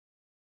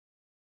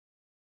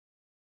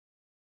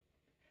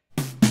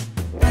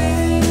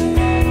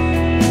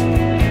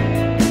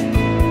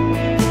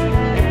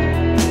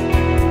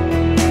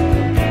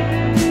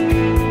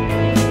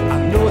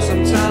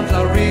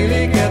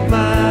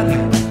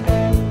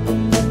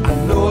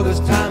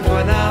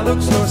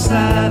so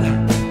sad,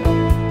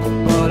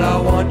 but I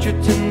want you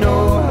to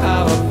know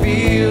how I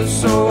feel,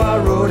 so I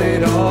wrote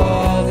it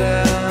all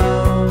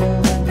down.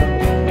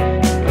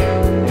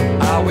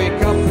 I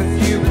wake up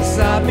with you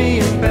beside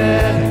me in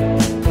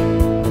bed.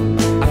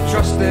 I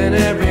trust in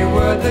every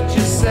word that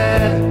you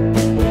said,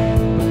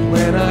 but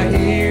when I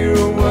hear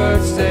a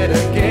word said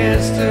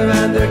against her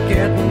and they're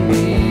getting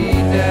me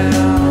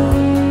down,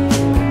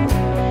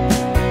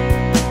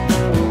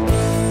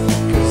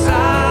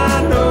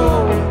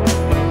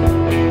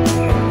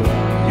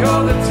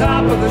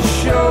 top of the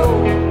show,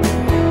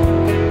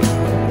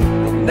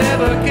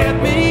 never get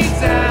me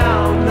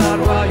down, not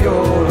while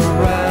you're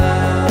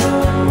around.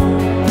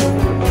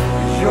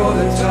 'Cause you're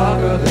the talk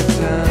of the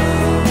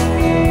town.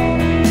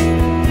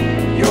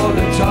 You're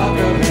the talk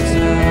of the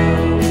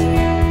town.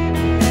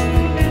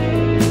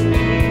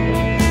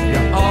 You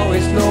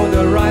always know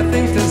the right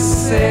things to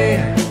say,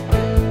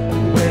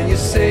 when you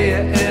say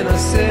it in a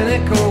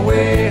cynical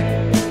way.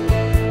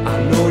 I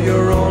know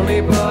you're only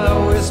but a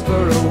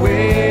whisper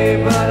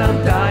away, but I'm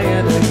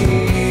dying to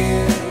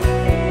hear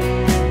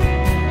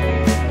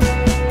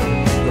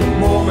the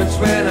moments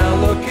when I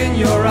look in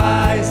your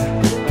eyes.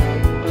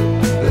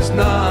 There's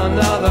not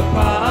another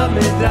part of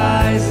me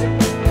dies.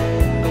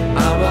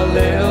 I'm a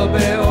little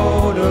bit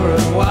older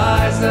and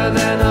wiser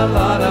than a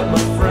lot of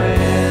my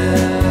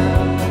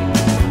friends.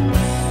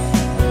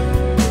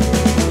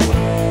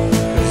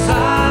 'Cause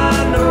I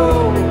know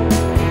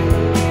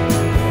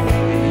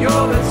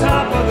you're the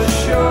top of the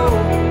show.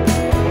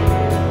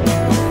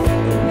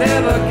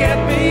 Never get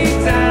me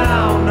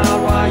down, not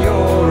while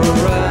you're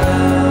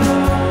around.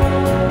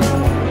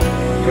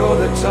 You're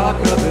the talk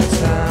of the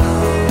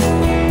town.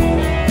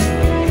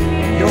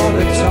 You're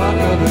the talk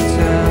of the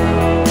town.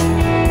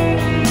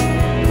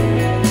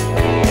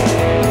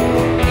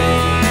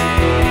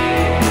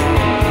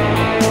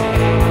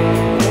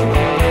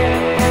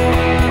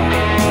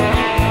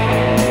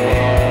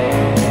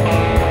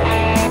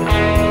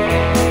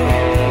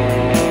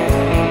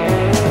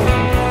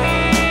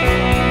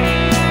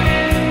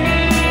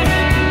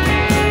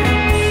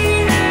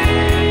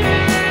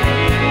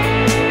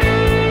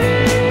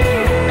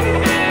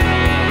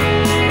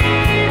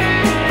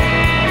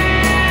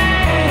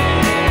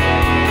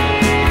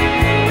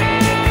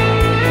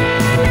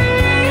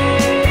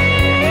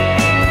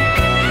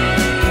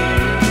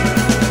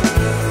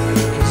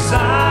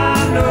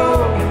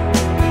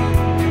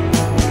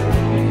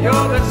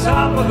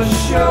 Top of the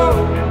show,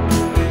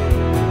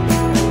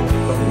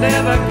 but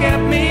never get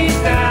me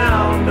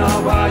down, not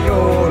while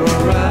you're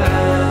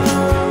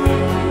around.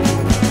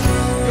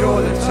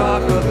 You're the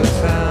talk of the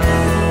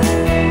town.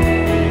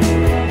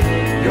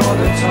 You're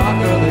the talk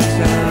of the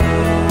town.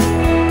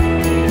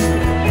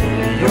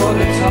 You're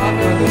the talk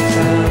of the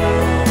town.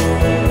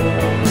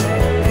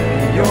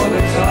 You're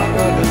the talk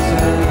of the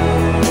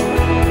town.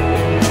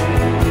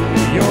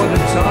 You're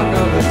the talk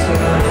of the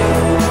town.